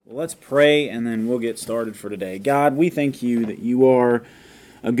let's pray and then we'll get started for today. God, we thank you that you are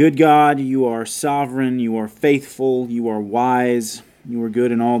a good God, you are sovereign, you are faithful, you are wise, you are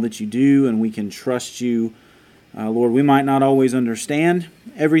good in all that you do, and we can trust you. Lord, we might not always understand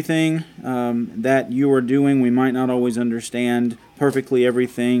everything that you are doing. We might not always understand perfectly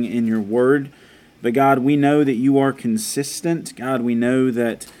everything in your word. But God, we know that you are consistent. God, we know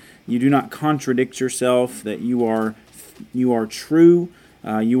that you do not contradict yourself, that you are true.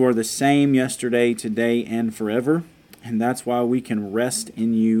 You are the same yesterday, today, and forever. And that's why we can rest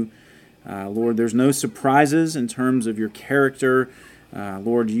in you. Lord, there's no surprises in terms of your character.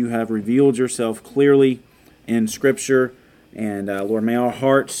 Lord, you have revealed yourself clearly in Scripture. And Lord, may our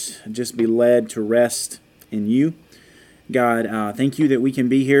hearts just be led to rest in you. God, thank you that we can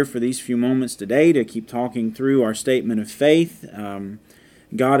be here for these few moments today to keep talking through our statement of faith.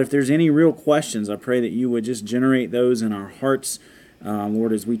 God, if there's any real questions, I pray that you would just generate those in our hearts,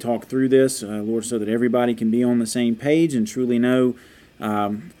 Lord, as we talk through this, Lord, so that everybody can be on the same page and truly know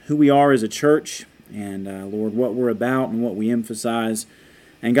who we are as a church and, Lord, what we're about and what we emphasize.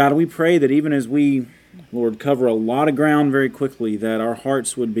 And God, we pray that even as we, Lord, cover a lot of ground very quickly, that our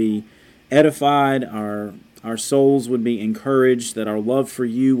hearts would be edified, our souls would be encouraged, that our love for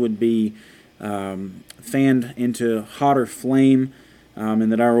you would be fanned into hotter flame,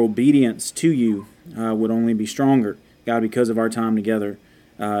 and that our obedience to you would only be stronger, God, because of our time together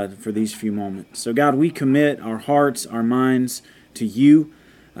for these few moments. So, God, we commit our hearts, our minds to you.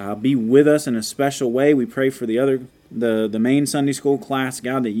 Be with us in a special way. We pray for the main Sunday school class,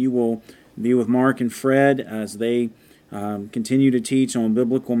 God, that you will be with Mark and Fred as they continue to teach on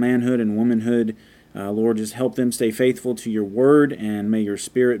biblical manhood and womanhood. Lord, just help them stay faithful to your word, and may your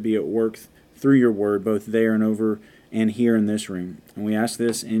Spirit be at work through your word, both there and over and here in this room. And we ask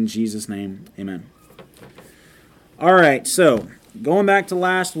this in Jesus' name. Amen. All right, so going back to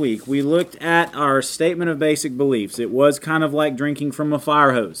last week, we looked at our statement of basic beliefs. It was kind of like drinking from a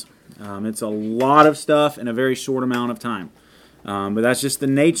fire hose. It's a lot of stuff in a very short amount of time. But that's just the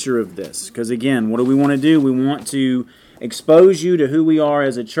nature of this. Because again, what do we want to do? We want to expose you to who we are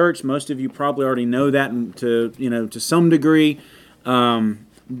as a church. Most of you probably already know that to some degree.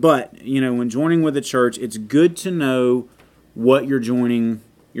 But, when joining with a church, it's good to know what you're joining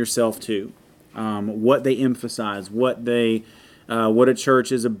yourself to, what they emphasize, what a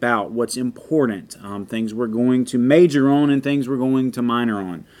church is about, what's important, things we're going to major on and things we're going to minor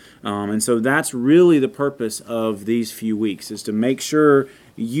on. And so that's really the purpose of these few weeks, is to make sure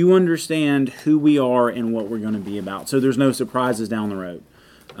you understand who we are and what we're going to be about, so there's no surprises down the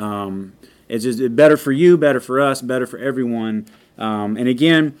road. It's just better for you, better for us, better for everyone. And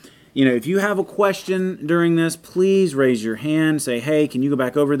again, if you have a question during this, please raise your hand. Say, hey, can you go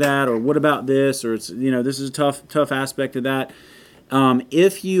back over that? Or what about this? Or, this is a tough aspect of that.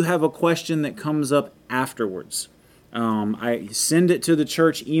 If you have a question that comes up afterwards, I send it to the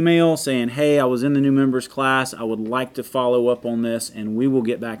church email saying, hey, I was in the new members class. I would like to follow up on this, and we will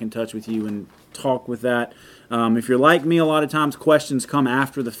get back in touch with you and talk with that. If you're like me, a lot of times questions come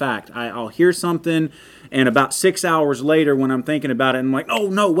after the fact. I'll hear something, and about 6 hours later when I'm thinking about it, I'm like, oh,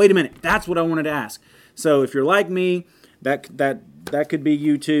 no, wait a minute. That's what I wanted to ask. So if you're like me, that could be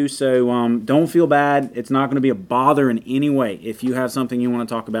you too. So don't feel bad. It's not going to be a bother in any way if you have something you want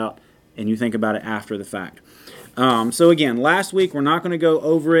to talk about and you think about it after the fact. So again, last week we're not going to go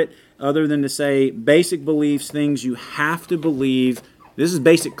over it other than to say basic beliefs, things you have to believe. This is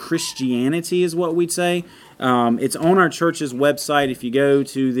basic Christianity is what we'd say. It's on our church's website. If you go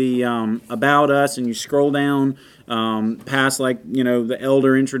to the About Us and you scroll down past the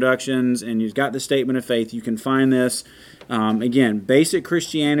elder introductions and you've got the statement of faith, you can find this. Again, basic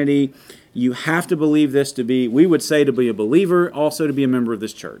Christianity, you have to believe this to be, we would say, to be a believer, also to be a member of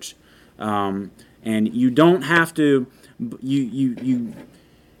this church. And you don't have to, you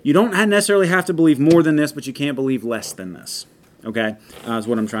don't necessarily have to believe more than this, but you can't believe less than this. Okay, is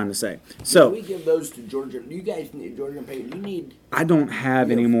what I'm trying to say. So we give those to Georgia. Do you guys need Georgia and Peyton? You need. I don't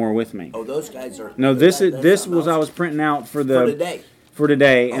have any more with me. Oh, those guys are. No, this was I was printing out for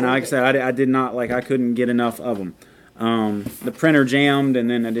today. And like I said, I did not I couldn't get enough of them. The printer jammed, and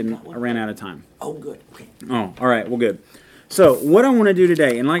then I ran out of time. Oh, good. Okay. Oh, all right. Well, good. So what I want to do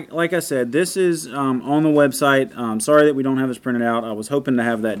today, and like I said, this is on the website. Sorry that we don't have this printed out. I was hoping to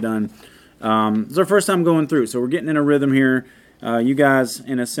have that done. It's our first time going through, so we're getting in a rhythm here. You guys,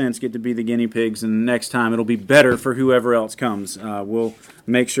 in a sense, get to be the guinea pigs, and next time it'll be better for whoever else comes. We'll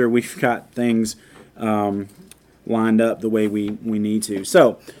make sure we've got things lined up the way we need to.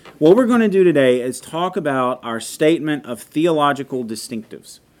 So what we're going to do today is talk about our statement of theological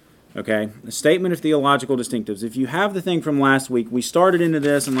distinctives. Okay, the statement of theological distinctives. If you have the thing from last week, we started into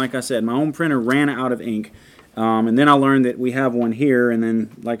this, and like I said, my own printer ran out of ink, and then I learned that we have one here, and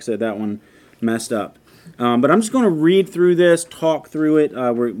then, like I said, that one messed up. But I'm just going to read through this, talk through it.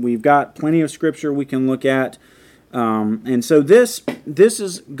 We've got plenty of scripture we can look at, and so this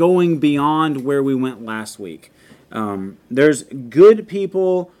is going beyond where we went last week. There's good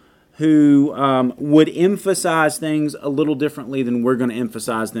people who would emphasize things a little differently than we're going to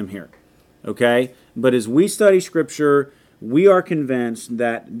emphasize them here. Okay? But as we study Scripture, we are convinced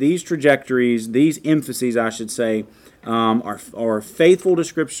that these trajectories, these emphases, I should say, are faithful to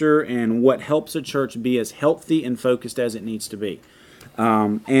Scripture and what helps a church be as healthy and focused as it needs to be.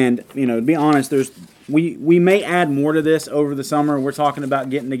 And, to be honest, we may add more to this over the summer. We're talking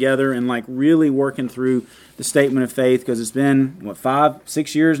about getting together and really working through the statement of faith, because it's been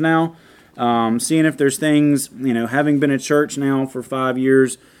 5-6 years now. Seeing if there's things, having been at church now for 5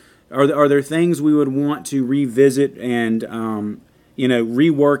 years, are there things we would want to revisit and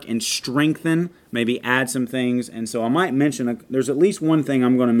rework and strengthen, maybe add some things. And so I might mention, there's at least one thing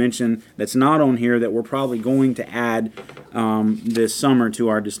I'm going to mention that's not on here that we're probably going to add this summer to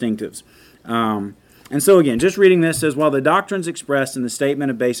our distinctives. And so again, just reading this says, while the doctrines expressed in the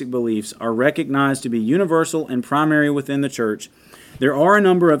statement of basic beliefs are recognized to be universal and primary within the church, there are a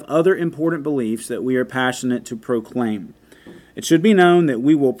number of other important beliefs that we are passionate to proclaim. It should be known that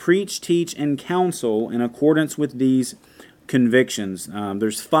we will preach, teach, and counsel in accordance with these convictions.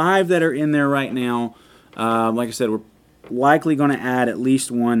 There's 5 that are in there right now. Like I said, we're likely going to add at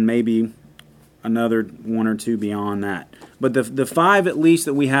least one, maybe another 1 or 2 beyond that. But the 5 at least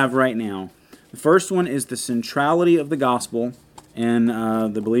that we have right now. The first one is the centrality of the gospel in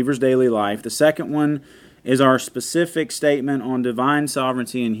the believer's daily life. The second one is our specific statement on divine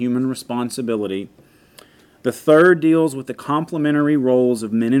sovereignty and human responsibility. The third deals with the complementary roles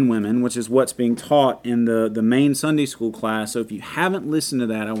of men and women, which is what's being taught in the main Sunday school class. So if you haven't listened to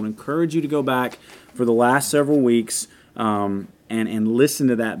that, I would encourage you to go back for the last several weeks and listen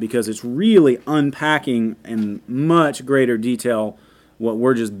to that, because it's really unpacking in much greater detail what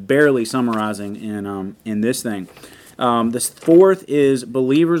we're just barely summarizing in this thing. The fourth is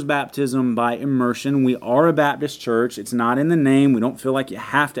believers' baptism by immersion. We are a Baptist church. It's not in the name. We don't feel like you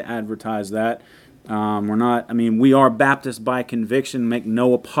have to advertise that. We are Baptist by conviction. Make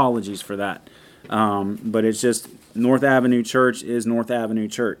no apologies for that. But it's just North Avenue Church is North Avenue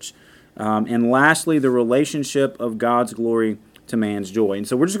Church. And lastly, the relationship of God's glory to man's joy. And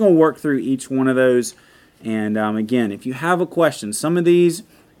so we're just going to work through each one of those. And again, if you have a question, some of these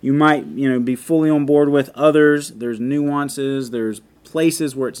you might be fully on board with. Others, there's nuances, there's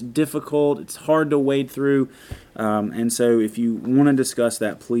places where it's difficult, it's hard to wade through. And so if you want to discuss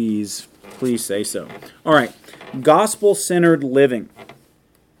that, please say so. All right, gospel-centered living.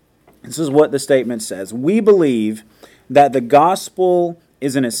 This is what the statement says. We believe that the gospel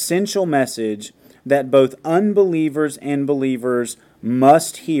is an essential message that both unbelievers and believers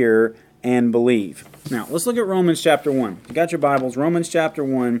must hear and believe. Now, let's look at Romans chapter 1. You got your Bibles, Romans chapter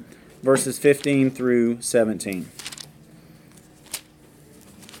 1, verses 15 through 17.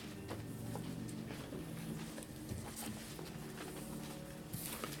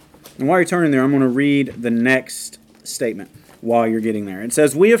 And while you're turning there, I'm going to read the next statement while you're getting there. It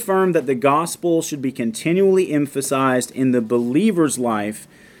says, we affirm that the gospel should be continually emphasized in the believer's life,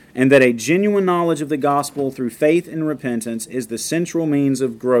 and that a genuine knowledge of the gospel through faith and repentance is the central means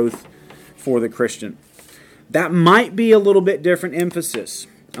of growth for the Christian. That might be a little bit different emphasis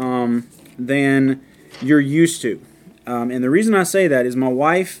than you're used to. And the reason I say that is my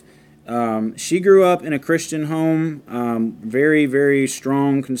wife, she grew up in a Christian home, very, very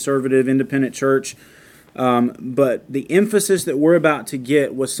strong, conservative, independent church. But the emphasis that we're about to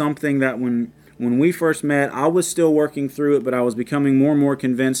get was something that when we first met, I was still working through it, but I was becoming more and more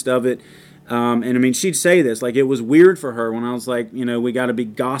convinced of it. She'd say this, it was weird for her when I was like, we got to be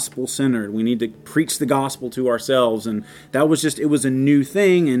gospel-centered. We need to preach the gospel to ourselves. And that was it was a new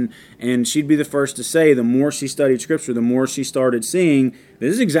thing. And she'd be the first to say, the more she studied Scripture, the more she started seeing,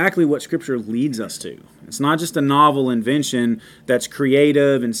 this is exactly what Scripture leads us to. It's not just a novel invention that's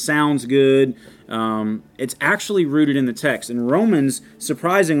creative and sounds good. It's actually rooted in the text. In Romans,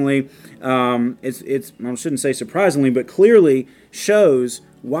 surprisingly, I shouldn't say surprisingly, but clearly shows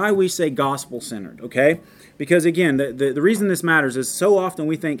why we say gospel-centered, okay? Because again, the reason this matters is so often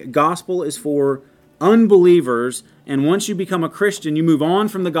we think gospel is for unbelievers, and once you become a Christian, you move on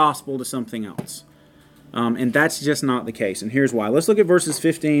from the gospel to something else. And that's just not the case, and here's why. Let's look at verses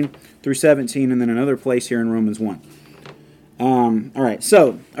 15 through 17, and then another place here in Romans 1. All right,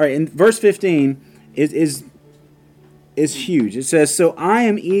 in verse 15 is is huge. It says, "So I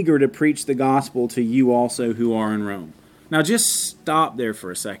am eager to preach the gospel to you also who are in Rome." Now just stop there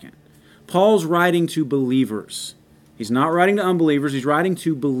for a second. Paul's writing to believers. He's not writing to unbelievers. He's writing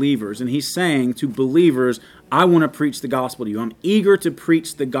to believers. And he's saying to believers, I want to preach the gospel to you. I'm eager to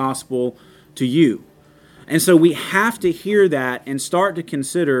preach the gospel to you. And so we have to hear that and start to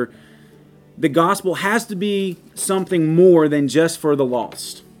consider the gospel has to be something more than just for the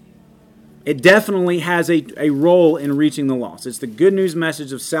lost. It definitely has a role in reaching the lost. It's the good news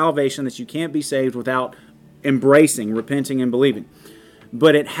message of salvation that you can't be saved without embracing, repenting, and believing.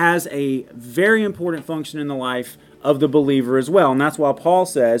 But it has a very important function in the life of the believer as well. And that's why Paul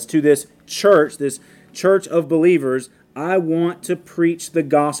says to this church of believers, I want to preach the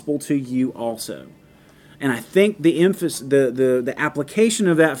gospel to you also. And I think the emphasis, the application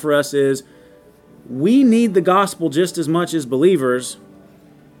of that for us is we need the gospel just as much as believers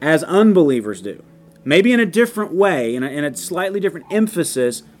as unbelievers do. Maybe in a different way, in a slightly different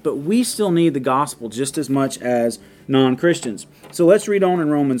emphasis, but we still need the gospel just as much as non-Christians. So let's read on in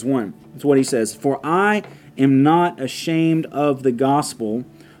Romans 1. That's what he says. "For I am not ashamed of the gospel,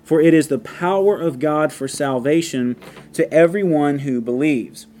 for it is the power of God for salvation to everyone who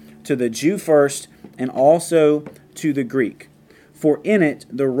believes, to the Jew first, and also to the Greek. For in it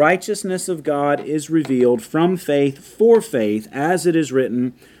the righteousness of God is revealed from faith for faith, as it is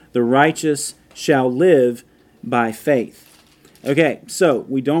written, the righteous shall live by faith." Okay, so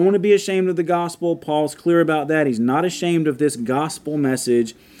we don't want to be ashamed of the gospel. Paul's clear about that. He's not ashamed of this gospel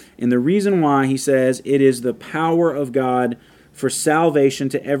message. And the reason why, he says, it is the power of God for salvation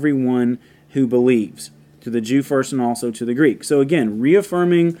to everyone who believes, to the Jew first and also to the Greek. So again,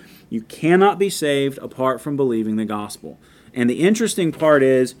 reaffirming you cannot be saved apart from believing the gospel. And the interesting part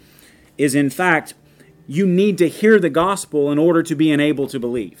is in fact, you need to hear the gospel in order to be enabled to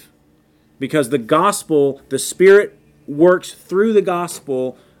believe. Because the gospel, the Spirit works through the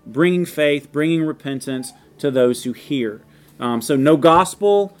gospel, bringing faith, bringing repentance to those who hear. So no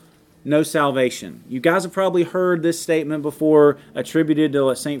gospel, no salvation. You guys have probably heard this statement before attributed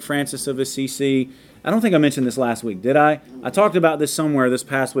to St. Francis of Assisi. I don't think I mentioned this last week, did I? I talked about this somewhere this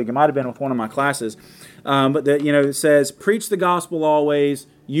past week. It might have been with one of my classes. But it says, preach the gospel always,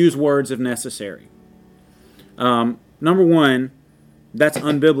 use words if necessary. Number one, that's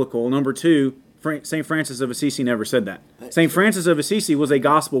unbiblical. Number two, St. Francis of Assisi never said that. St. Francis of Assisi was a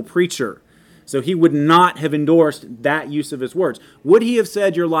gospel preacher. So he would not have endorsed that use of his words. Would he have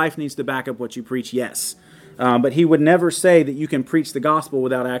said your life needs to back up what you preach? Yes. But he would never say that you can preach the gospel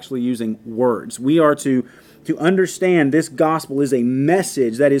without actually using words. We are to understand this gospel is a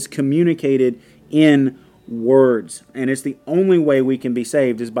message that is communicated in words. And it's the only way we can be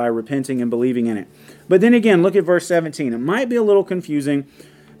saved is by repenting and believing in it. But then again, look at verse 17. It might be a little confusing,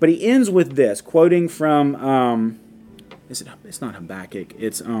 but he ends with this, quoting from, it's not Habakkuk,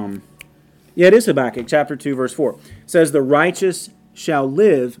 it is Habakkuk, chapter 2, verse 4. It says, the righteous shall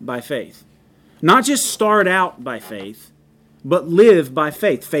live by faith. Not just start out by faith, but live by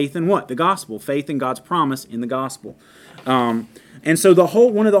faith. Faith in what? The gospel. Faith in God's promise in the gospel. And so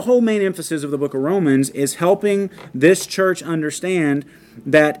one of the main emphasis of the book of Romans is helping this church understand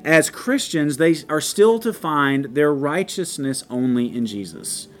that as Christians, they are still to find their righteousness only in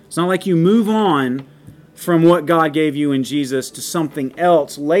Jesus. It's not like you move on from what God gave you in Jesus to something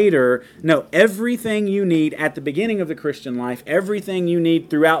else later. No, everything you need at the beginning of the Christian life, everything you need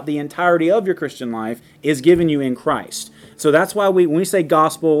throughout the entirety of your Christian life is given you in Christ. So that's why when we say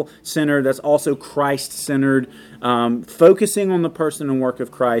gospel-centered, that's also Christ-centered, focusing on the person and work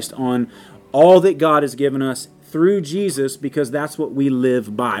of Christ, on all that God has given us through Jesus, because that's what we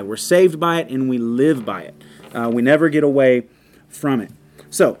live by. We're saved by it and we live by it. We never get away from it.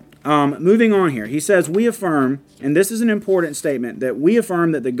 So, moving on here, he says, we affirm, and this is an important statement, that we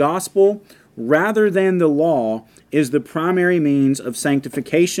affirm that the gospel, rather than the law, is the primary means of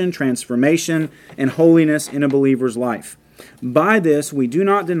sanctification, transformation, and holiness in a believer's life. By this, we do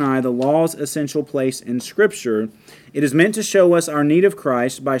not deny the law's essential place in Scripture. It is meant to show us our need of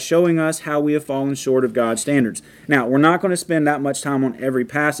Christ by showing us how we have fallen short of God's standards. Now, we're not going to spend that much time on every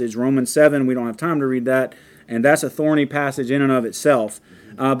passage. Romans 7, we don't have time to read that, and that's a thorny passage in and of itself.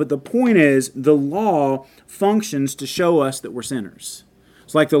 But the point is, the law functions to show us that we're sinners.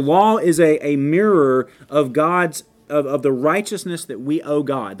 It's like the law is a mirror of God's of the righteousness that we owe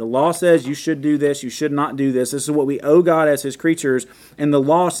God. The law says you should do this, you should not do this. This is what we owe God as His creatures. And the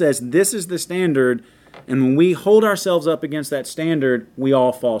law says this is the standard. And when we hold ourselves up against that standard, we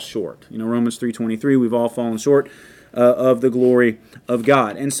all fall short. Romans 3:23, we've all fallen short of the glory of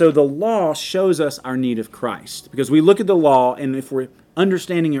God. And so the law shows us our need of Christ. Because we look at the law, and if we're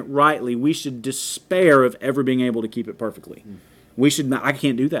understanding it rightly, we should despair of ever being able to keep it perfectly. I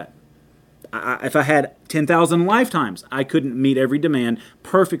can't do that. If I had 10,000 lifetimes, I couldn't meet every demand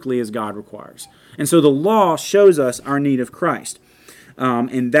perfectly as God requires. And so the law shows us our need of Christ.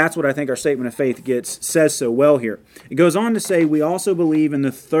 And that's what I think our statement of faith says so well here. It goes on to say, we also believe in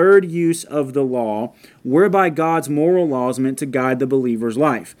the third use of the law, whereby God's moral law is meant to guide the believer's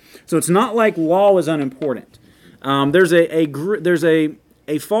life. So it's not like law is unimportant. There's a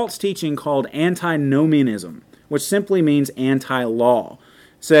false teaching called antinomianism, which simply anti anti-law.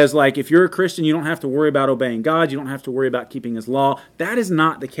 Says, like, if you're a Christian, you don't have to worry about obeying God, you don't have to worry about keeping His law. That is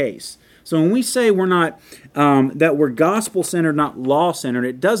not the case. So when we say we're not, that we're gospel-centered, not law-centered,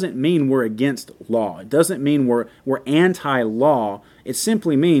 it doesn't mean we're against law. It doesn't mean we're anti-law. It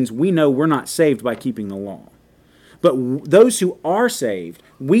simply means we know we're not saved by keeping the law. But those who are saved,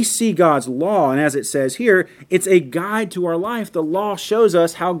 we see God's law, and as it says here, it's a guide to our life. The law shows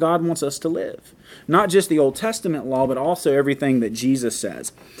us how God wants us to live. Not just the Old Testament law, but also everything that Jesus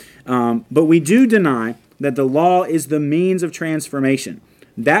says. But we do deny that the law is the means of transformation.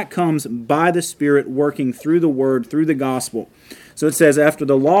 That comes by the Spirit working through the Word, through the gospel. So it says, after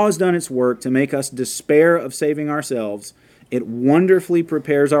the law has done its work to make us despair of saving ourselves, it wonderfully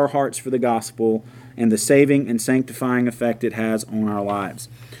prepares our hearts for the gospel and the saving and sanctifying effect it has on our lives.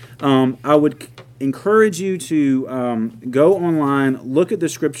 I would encourage you to go online, look at the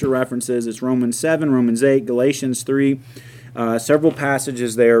scripture references. It's Romans 7, Romans 8, Galatians 3, several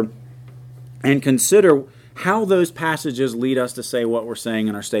passages there, and consider how those passages lead us to say what we're saying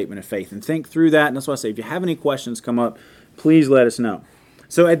in our statement of faith. And think through that. And that's why I say, if you have any questions come up, please let us know.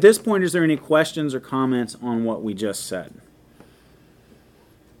 So at this point, is there any questions or comments on what we just said?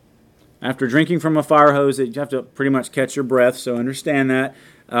 After drinking from a fire hose, you have to pretty much catch your breath, so understand that.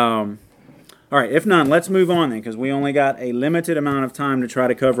 All right, if none, let's move on then, because we only got a limited amount of time to try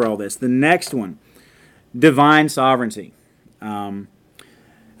to cover all this. The next one, divine sovereignty.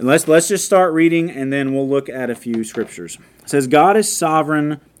 Let's just start reading, and then we'll look at a few scriptures. It says, God is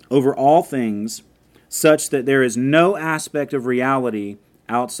sovereign over all things, such that there is no aspect of reality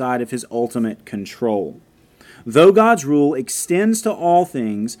outside of His ultimate control. Though God's rule extends to all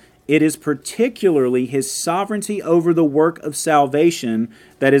things, it is particularly His sovereignty over the work of salvation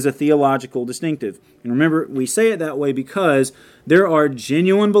that is a theological distinctive. And remember, we say it that way because there are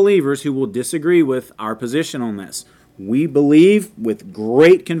genuine believers who will disagree with our position on this. We believe with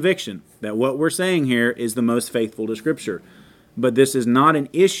great conviction that what we're saying here is the most faithful to Scripture. But this is not an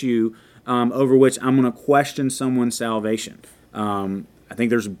issue over which I'm going to question someone's salvation. I think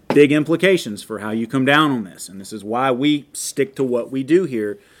there's big implications for how you come down on this, and this is why we stick to what we do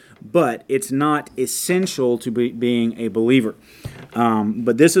here. But it's not essential to being a believer.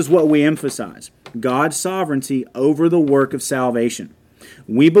 But this is what we emphasize: God's sovereignty over the work of salvation.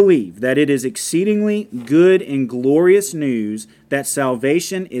 We believe that it is exceedingly good and glorious news that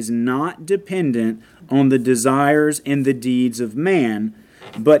salvation is not dependent on the desires and the deeds of man,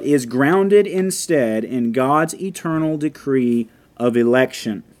 but is grounded instead in God's eternal decree of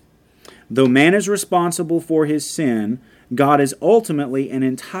election. Though man is responsible for his sin, God is ultimately and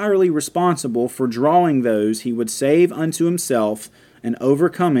entirely responsible for drawing those He would save unto Himself and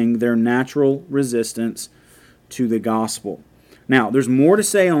overcoming their natural resistance to the gospel. Now, there's more to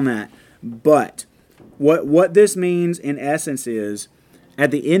say on that, but what this means in essence is,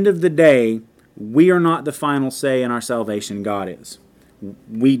 at the end of the day, we are not the final say in our salvation. God is.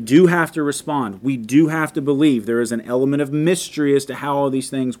 We do have to respond. We do have to believe. There is an element of mystery as to how all these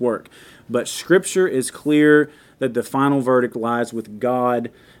things work. But Scripture is clear that the final verdict lies with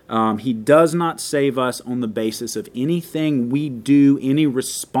God. He does not save us on the basis of anything we do, any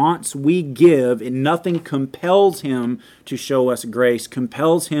response we give, and nothing compels Him to show us grace,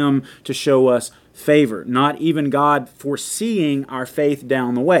 compels Him to show us favor. Not even God foreseeing our faith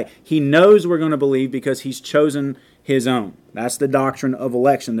down the way. He knows we're going to believe because He's chosen His own. That's the doctrine of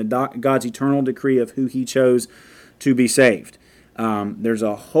election, God's eternal decree of who He chose to be saved. There's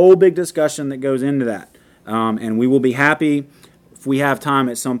a whole big discussion that goes into that. And we will be happy if we have time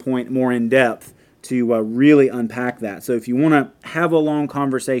at some point more in depth to really unpack that. So if you want to have a long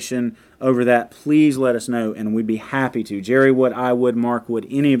conversation over that, please let us know, and we'd be happy to. Jerry would, I would, Mark would,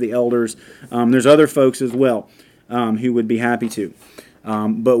 any of the elders. There's other folks as well who would be happy to.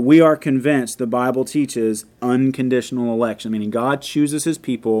 But we are convinced the Bible teaches unconditional election, meaning God chooses His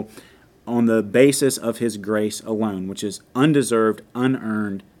people on the basis of His grace alone, which is undeserved,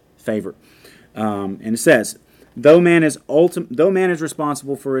 unearned favor. And it says, though man is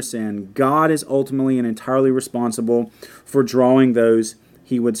responsible for his sin, God is ultimately and entirely responsible for drawing those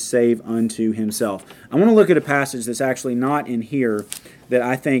he would save unto himself. I want to look at a passage that's actually not in here that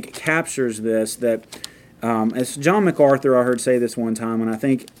I think captures this, that as John MacArthur I heard say this one time, and I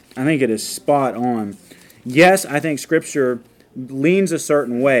think it is spot on. Yes, I think Scripture leans a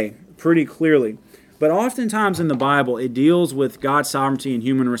certain way pretty clearly, but oftentimes in the Bible it deals with God's sovereignty and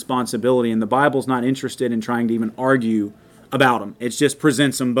human responsibility, and the Bible's not interested in trying to even argue about them. It just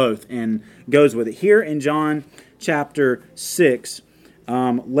presents them both and goes with it. Here in John chapter 6,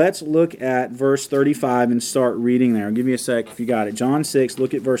 let's look at verse 35 and start reading there. I'll give you a sec if you got it. John 6,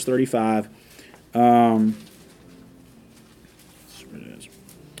 look at verse 35.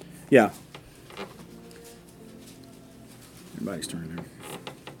 Yeah. Everybody's turning there.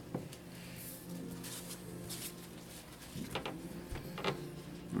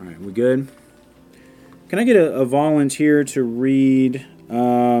 All right, we good? Can I get a volunteer to read,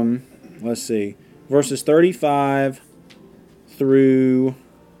 let's see, verses 35 through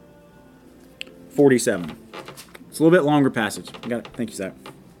 47. It's a little bit longer passage. Got it. Thank you, Zach.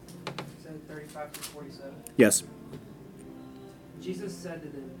 Said 35 to 47. Yes. Jesus said to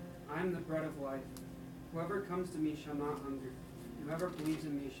them, I am the bread of life. Whoever comes to me shall not hunger. Whoever believes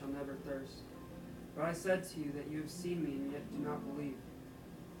in me shall never thirst. But I said to you that you have seen me and yet do not believe.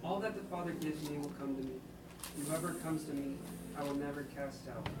 All that the Father gives me will come to me. And whoever comes to me, I will never cast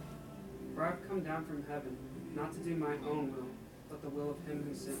out. For I have come down from heaven, not to do my own will, but the will of him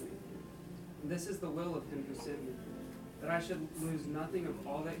who sent me. And this is the will of him who sent me, that I should lose nothing of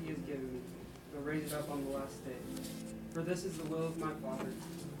all that he has given me, but raise it up on the last day. For this is the will of my Father,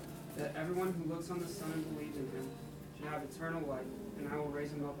 that everyone who looks on the Son and believes in him should have eternal life, and I will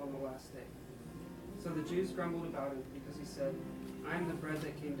raise him up on the last day. So the Jews grumbled about him, because he said, I am the bread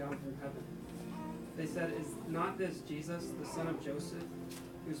that came down from heaven. They said, Is not this Jesus, the son of Joseph,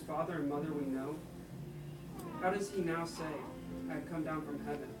 whose father and mother we know? How does he now say, I have come down from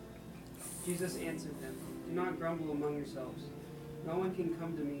heaven? Jesus answered them, Do not grumble among yourselves. No one can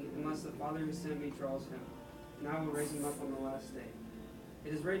come to me unless the Father who sent me draws him, and I will raise him up on the last day.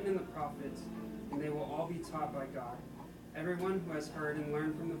 It is written in the prophets, and they will all be taught by God. Everyone who has heard and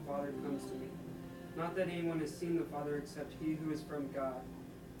learned from the Father comes to me. Not that anyone has seen the Father except he who is from God.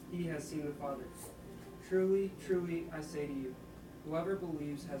 He has seen the Father. Truly, truly, I say to you, whoever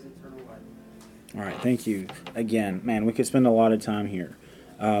believes has eternal life. All right, thank you. Again, man, we could spend a lot of time here.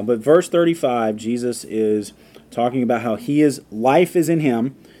 But verse 35, Jesus is talking about how life is in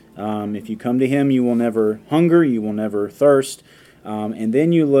him. If you come to him, you will never hunger, you will never thirst. And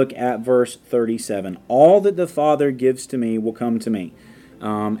then you look at verse 37. All that the Father gives to me will come to me.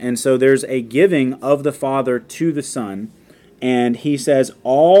 And so there's a giving of the Father to the Son. And he says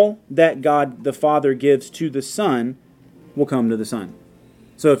all that God the Father gives to the Son will come to the Son.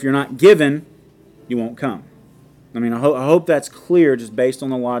 So if you're not given, you won't come. I mean, I hope that's clear just based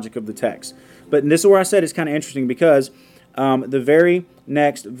on the logic of the text. But this is where I said it's kind of interesting because the very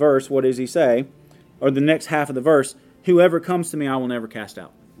next verse, what does he say? Or the next half of the verse, whoever comes to me, I will never cast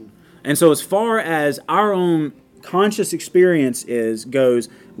out. And so as far as our own conscious experience goes,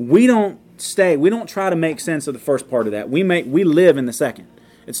 we don't try to make sense of the first part of that. We live in the second.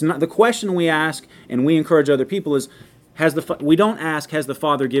 It's not the question we ask, and we encourage other people is, we don't ask, has the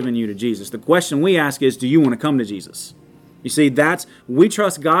Father given you to Jesus? The question we ask is, do you want to come to Jesus? You see, we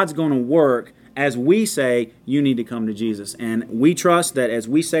trust God's going to work as we say, you need to come to Jesus. And we trust that as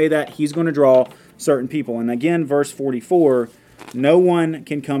we say that, He's going to draw certain people. And again, verse 44, no one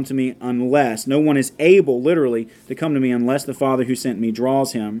can come to me no one is able, literally, to come to me unless the Father who sent me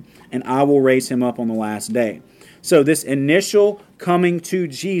draws him, and I will raise him up on the last day. So this initial coming to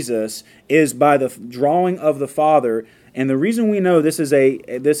Jesus is by the drawing of the Father. And the reason we know this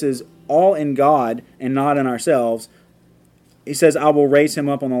is all in God and not in ourselves, he says, I will raise him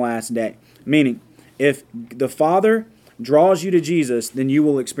up on the last day. Meaning, if the Father draws you to Jesus, then you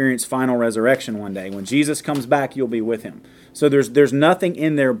will experience final resurrection one day. When Jesus comes back, you'll be with him. So there's nothing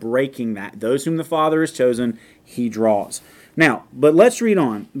in there breaking that. Those whom the Father has chosen, he draws. Now, but let's read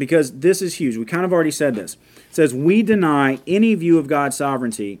on, because this is huge. We kind of already said this. It says, we deny any view of God's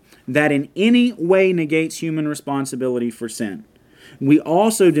sovereignty that in any way negates human responsibility for sin. We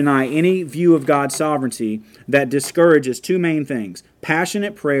also deny any view of God's sovereignty that discourages two main things: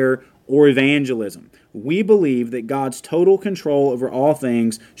 passionate prayer or evangelism. We believe that God's total control over all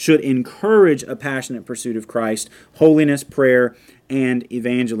things should encourage a passionate pursuit of Christ, holiness, prayer, and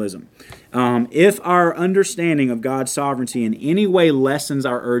evangelism. If our understanding of God's sovereignty in any way lessens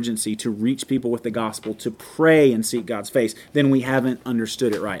our urgency to reach people with the gospel, to pray and seek God's face, then we haven't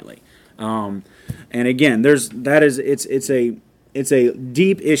understood it rightly. And again, it's a it's a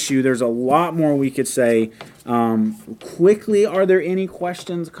deep issue. There's a lot more we could say. Quickly, are there any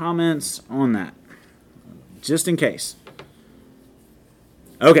questions, comments on that? Just in case.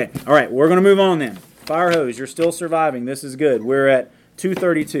 Okay, all right, we're going to move on then. Fire hose, you're still surviving. This is good. We're at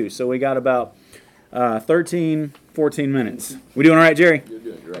 2:32, so we got about 13, 14 minutes. We doing all right, Jerry? You're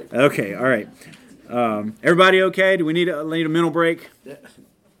doing great. Okay, all right. Everybody okay? Do we need a mental break?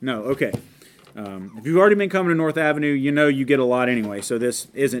 No, okay. If you've already been coming to North Avenue, you know you get a lot anyway, so this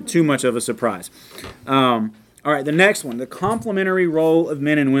isn't too much of a surprise. All right, the next one, the complementary role of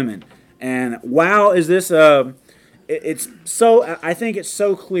men and women. And wow, is this it's so, I think it's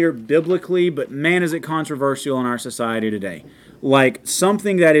so clear biblically, but man, is it controversial in our society today. Like,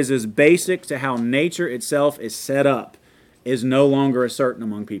 something that is as basic to how nature itself is set up is no longer a certain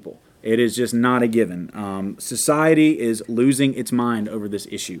among people. It is just not a given. Society is losing its mind over this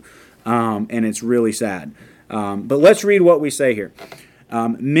issue, and it's really sad. But let's read what we say here.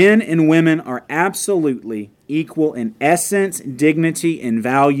 Men and women are absolutely equal in essence, dignity, and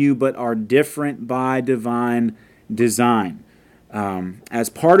value, but are different by divine design. As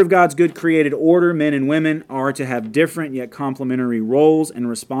part of God's good created order, men and women are to have different yet complementary roles and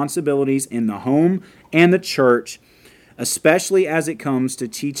responsibilities in the home and the church, especially as it comes to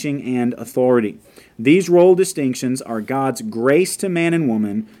teaching and authority. These role distinctions are God's grace to man and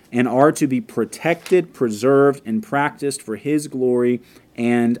woman and are to be protected, preserved, and practiced for His glory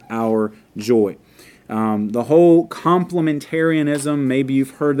and our joy. The whole complementarianism, maybe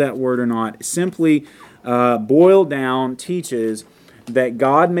you've heard that word or not, simply boiled down teaches that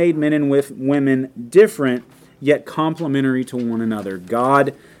God made men and women different yet complementary to one another.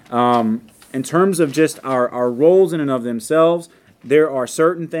 God, in terms of just our roles in and of themselves, there are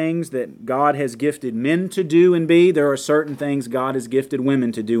certain things that God has gifted men to do and be. There are certain things God has gifted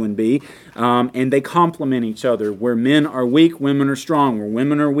women to do and be. And they complement each other. Where men are weak, women are strong. Where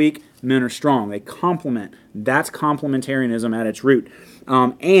women are weak, men are strong. They complement. That's complementarianism at its root.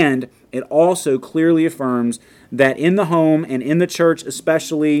 And it also clearly affirms that in the home and in the church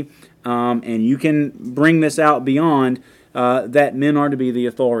especially, and you can bring this out beyond, that men are to be the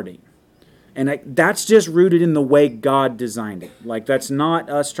authority. And that's just rooted in the way God designed it. Like, that's not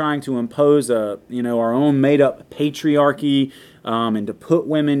us trying to impose our own made-up patriarchy and to put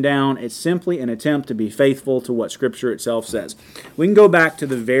women down. It's simply an attempt to be faithful to what Scripture itself says. We can go back to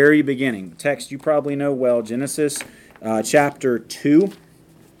the very beginning. Text you probably know well, Genesis chapter 2.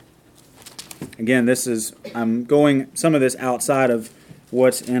 Again, I'm going some of this outside of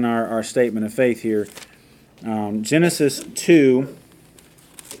what's in our statement of faith here. Genesis 2.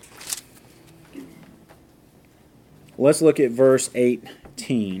 Let's look at verse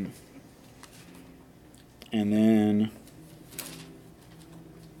 18. And then,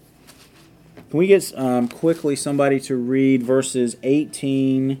 can we get quickly somebody to read verses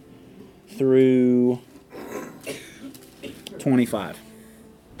 18 through 25?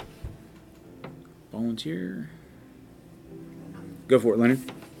 Volunteer. Go for it, Leonard.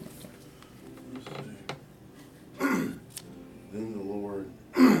 Then the Lord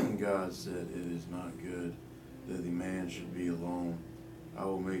God said, "It is not good that the man should be alone. I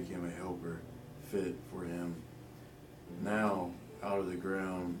will make him a helper fit for him." Now out of the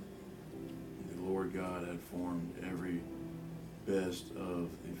ground the Lord God had formed every beast of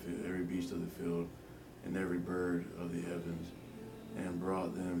the field and every bird of the heavens, and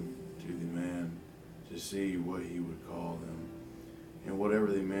brought them to the man to see what he would call them. And whatever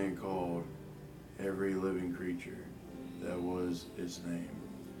the man called every living creature, that was its name.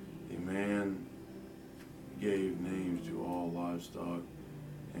 The man gave names to all livestock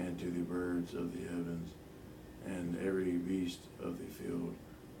and to the birds of the heavens and every beast of the field.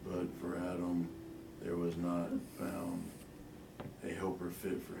 But for Adam there was not found a helper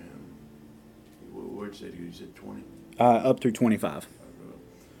fit for him. What'd you say? You said 20? Up through 25.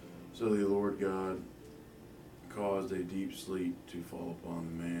 So the Lord God caused a deep sleep to fall upon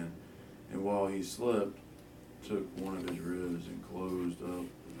the man, and while he slept, took one of his ribs and closed up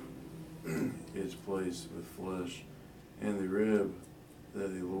its place with flesh. And the rib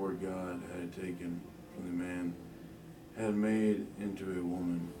that the Lord God had taken from the man had made into a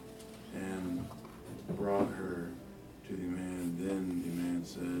woman and brought her to the man. Then the man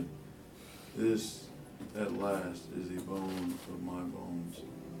said, "This at last is the bone of my bones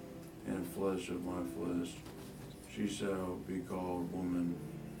and flesh of my flesh. She shall be called woman,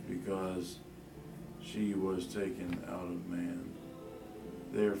 because she was taken out of man.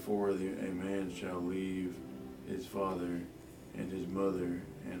 Therefore a man shall leave his father and his mother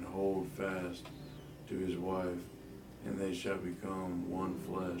and hold fast to his wife, and they shall become one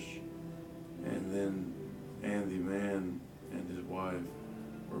flesh. And the man and his wife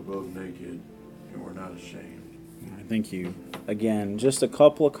were both naked and were not ashamed. Thank you. Again, just a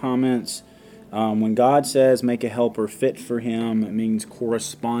couple of comments. When God says make a helper fit for him, it means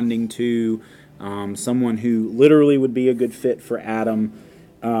corresponding to someone who literally would be a good fit for Adam,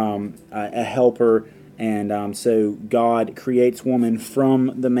 a helper. And so God creates woman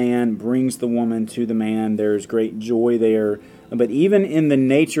from the man, brings the woman to the man. There's great joy there. But even in the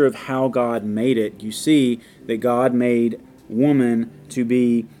nature of how God made it, you see that God made woman to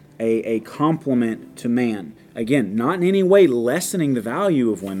be a complement to man. Again, not in any way lessening the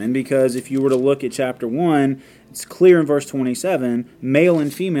value of women, because if you were to look at chapter 1, it's clear in verse 27, male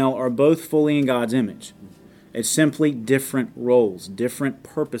and female are both fully in God's image. It's simply different roles, different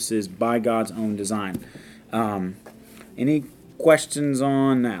purposes by God's own design. Any questions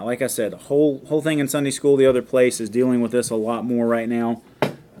on that? Like I said, the whole thing in Sunday school, the other place, is dealing with this a lot more right now.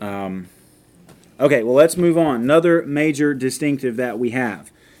 Okay, well, let's move on. Another major distinctive that we have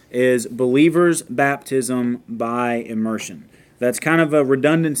is believers' baptism by immersion. That's kind of a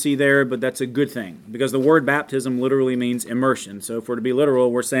redundancy there, but that's a good thing, because the word baptism literally means immersion. So if we're to be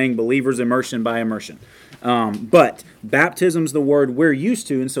literal, we're saying believers' immersion by immersion. But baptism's the word we're used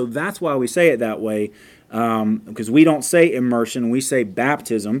to, and so that's why we say it that way, because we don't say immersion, we say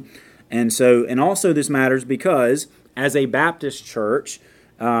baptism. And also this matters because as a Baptist church,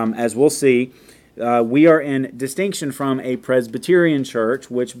 as we'll see, we are in distinction from a Presbyterian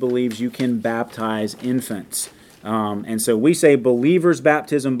church, which believes you can baptize infants. And so we say believers'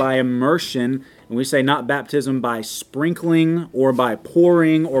 baptism by immersion, and we say not baptism by sprinkling or by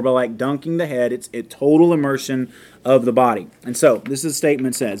pouring or by like dunking the head. It's a total immersion of the body. And so this is a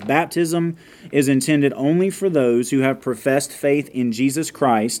statement says, baptism is intended only for those who have professed faith in Jesus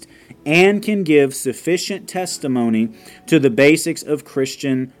Christ and can give sufficient testimony to the basics of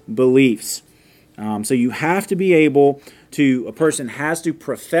Christian beliefs. So you have to be able to, a person has to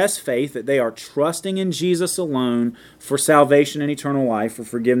profess faith that they are trusting in Jesus alone for salvation and eternal life, for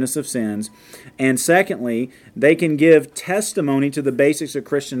forgiveness of sins. And secondly, they can give testimony to the basics of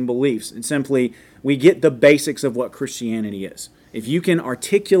Christian beliefs. And simply, we get the basics of what Christianity is. If you can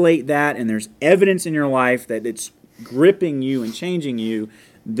articulate that and there's evidence in your life that it's gripping you and changing you,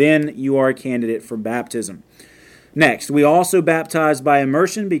 then you are a candidate for baptism. Next, we also baptize by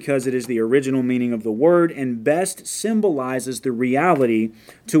immersion because it is the original meaning of the word and best symbolizes the reality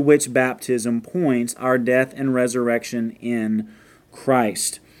to which baptism points, our death and resurrection in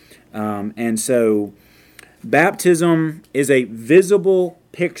Christ. And so, baptism is a visible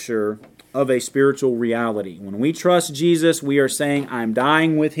picture of a spiritual reality. When we trust Jesus, we are saying, I'm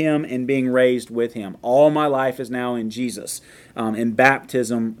dying with Him and being raised with Him. All my life is now in Jesus. And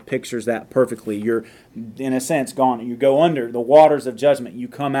baptism pictures that perfectly. You're, in a sense, gone. You go under the waters of judgment. You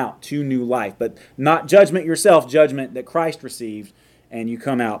come out to new life. But not judgment yourself, judgment that Christ received, and you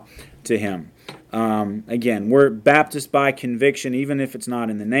come out to Him. Again, we're Baptist by conviction, even if it's not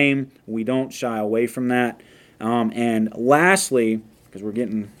in the name. We don't shy away from that. And lastly, because we're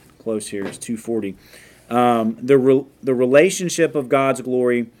getting close here, it's 2:40. The relationship of God's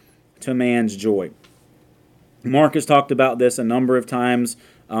glory to man's joy. Mark has talked about this a number of times,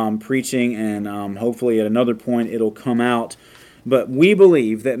 preaching, and hopefully at another point it'll come out. But we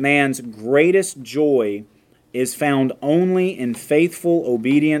believe that man's greatest joy is found only in faithful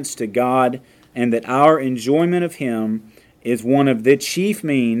obedience to God, and that our enjoyment of Him is one of the chief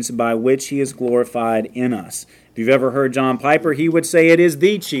means by which He is glorified in us. If you've ever heard John Piper, he would say it is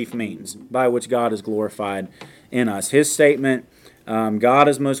the chief means by which God is glorified in us. His statement, God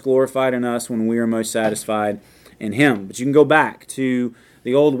is most glorified in us when we are most satisfied in Him. But you can go back to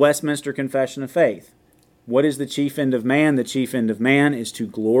the old Westminster Confession of Faith. What is the chief end of man? The chief end of man is to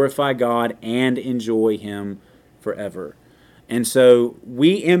glorify God and enjoy Him forever. And so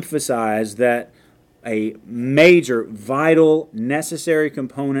we emphasize that a major, vital, necessary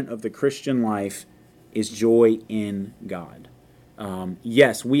component of the Christian life is joy in God.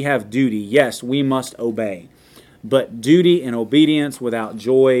 Yes, we have duty. Yes, we must obey. But duty and obedience without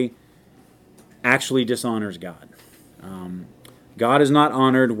joy actually dishonors God. God is not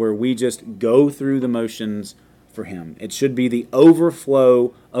honored where we just go through the motions for Him. It should be the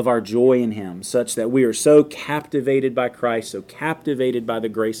overflow of our joy in Him, such that we are so captivated by Christ, so captivated by the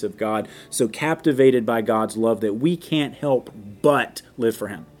grace of God, so captivated by God's love that we can't help but live for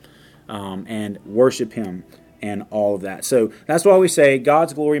Him. And worship Him and all of that. So that's why we say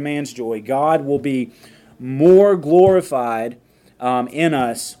God's glory, man's joy. God will be more glorified in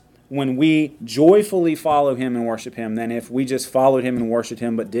us when we joyfully follow him and worship him than if we just followed him and worshiped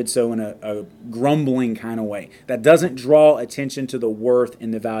him but did so in a grumbling kind of way. That doesn't draw attention to the worth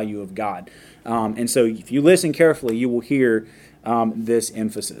and the value of God. And so if you listen carefully, you will hear this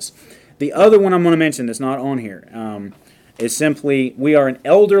emphasis. The other one I'm going to mention that's not on here is simply we are an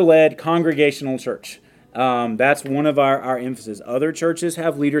elder-led congregational church. That's one of our emphasis. Other churches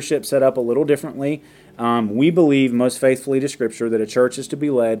have leadership set up a little differently. We believe most faithfully to Scripture that a church is to be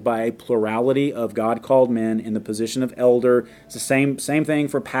led by a plurality of God-called men in the position of elder. It's the same thing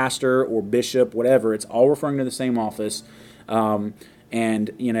for pastor or bishop, whatever. It's all referring to the same office. And,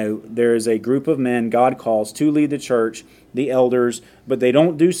 there is a group of men God calls to lead the church, the elders, but they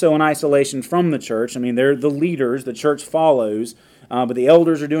don't do so in isolation from the church. I mean, they're the leaders, the church follows, but the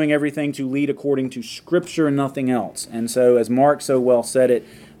elders are doing everything to lead according to Scripture and nothing else. And so, as Mark so well said it,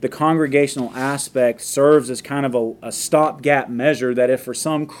 the congregational aspect serves as kind of a stopgap measure that if for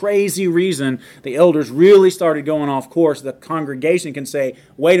some crazy reason the elders really started going off course, the congregation can say,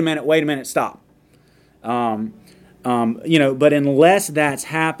 wait a minute, stop. But unless that's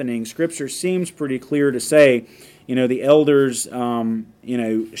happening, Scripture seems pretty clear to say, the elders,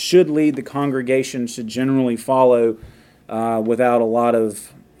 should lead the congregation, should generally follow without a lot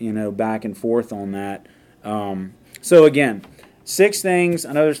of, back and forth on that. So again, 6 things.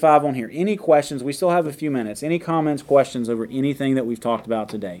 I know there's 5 on here. Any questions? We still have a few minutes. Any comments, questions over anything that we've talked about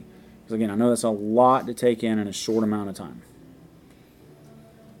today? Because again, I know that's a lot to take in a short amount of time.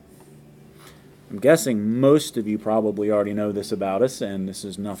 I'm guessing most of you probably already know this about us, and this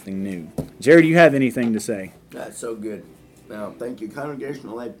is nothing new. Jerry, do you have anything to say? That's so good. Now, thank you.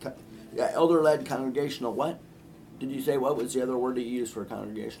 Elder-led congregational what? Did you say what was the other word that you used for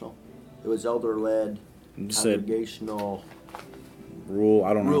congregational? It was elder-led congregational. Rule,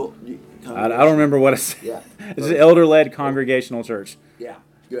 I don't know. I Rule, don't remember what I said. Yeah. It's an elder-led congregational church. Yeah,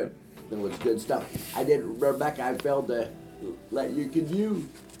 good. It was good stuff. Rebecca, I failed to let you. Could you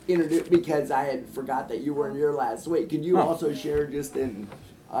introduce, because I had forgot that you weren't here last week. Could you also share just on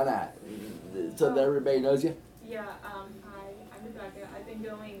that so that everybody knows you? Yeah, hi, I'm Rebecca. I've been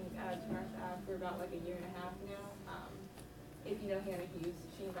going to North Ave for about like a year and a half now. If you know Hannah Hughes,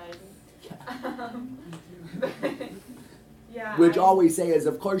 she invited me. Yeah. Which all we say is,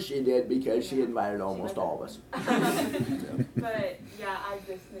 of course she did, because she invited almost all of us. But yeah, I've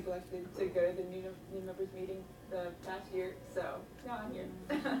just neglected to go to the new members meeting the past year, so now I'm here.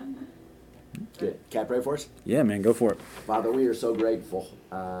 Good. Can I pray for us? Yeah, man, go for it. Father, we are so grateful.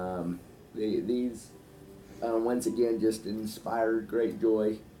 These once again just inspired great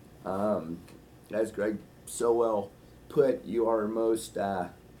joy. As Greg so well put, you are most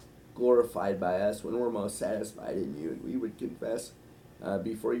glorified by us when we're most satisfied in you. And we would confess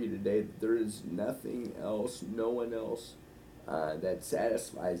before you today that there is nothing else, no one else that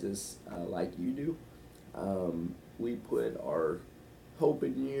satisfies us like you do. We put our hope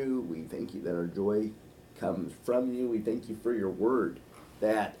in you. We thank you that our joy comes from you. We thank you for your word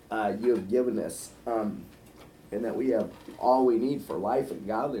that you have given us, and that we have all we need for life and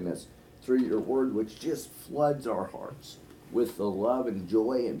godliness through your word, which just floods our hearts with the love and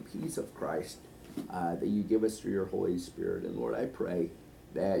joy and peace of Christ that you give us through your Holy Spirit. And Lord, I pray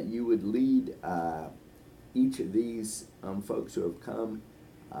that you would lead each of these folks who have come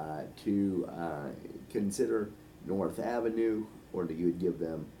to consider North Avenue, or that you would give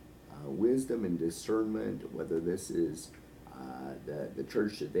them wisdom and discernment, whether this is the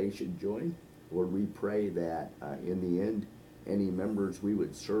church that they should join. Lord, we pray that in the end, any members we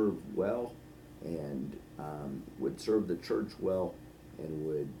would serve well, and would serve the church well,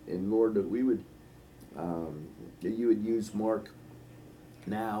 and Lord, that we would that you would use Mark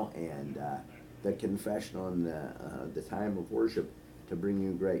now and the confession on the time of worship to bring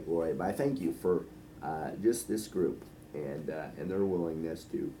you great glory. But I thank you for just this group and their willingness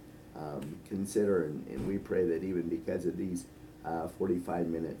to consider, and we pray that even because of these 45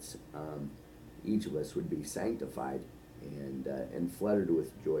 minutes, each of us would be sanctified and flooded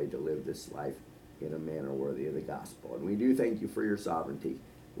with joy to live this life in a manner worthy of the gospel. And we do thank you for your sovereignty.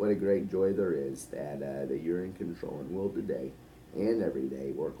 What a great joy there is that you're in control and will today and every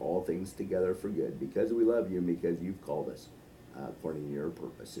day work all things together for good, because we love you and because you've called us according to your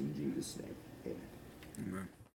purpose. In Jesus' name, amen. Amen.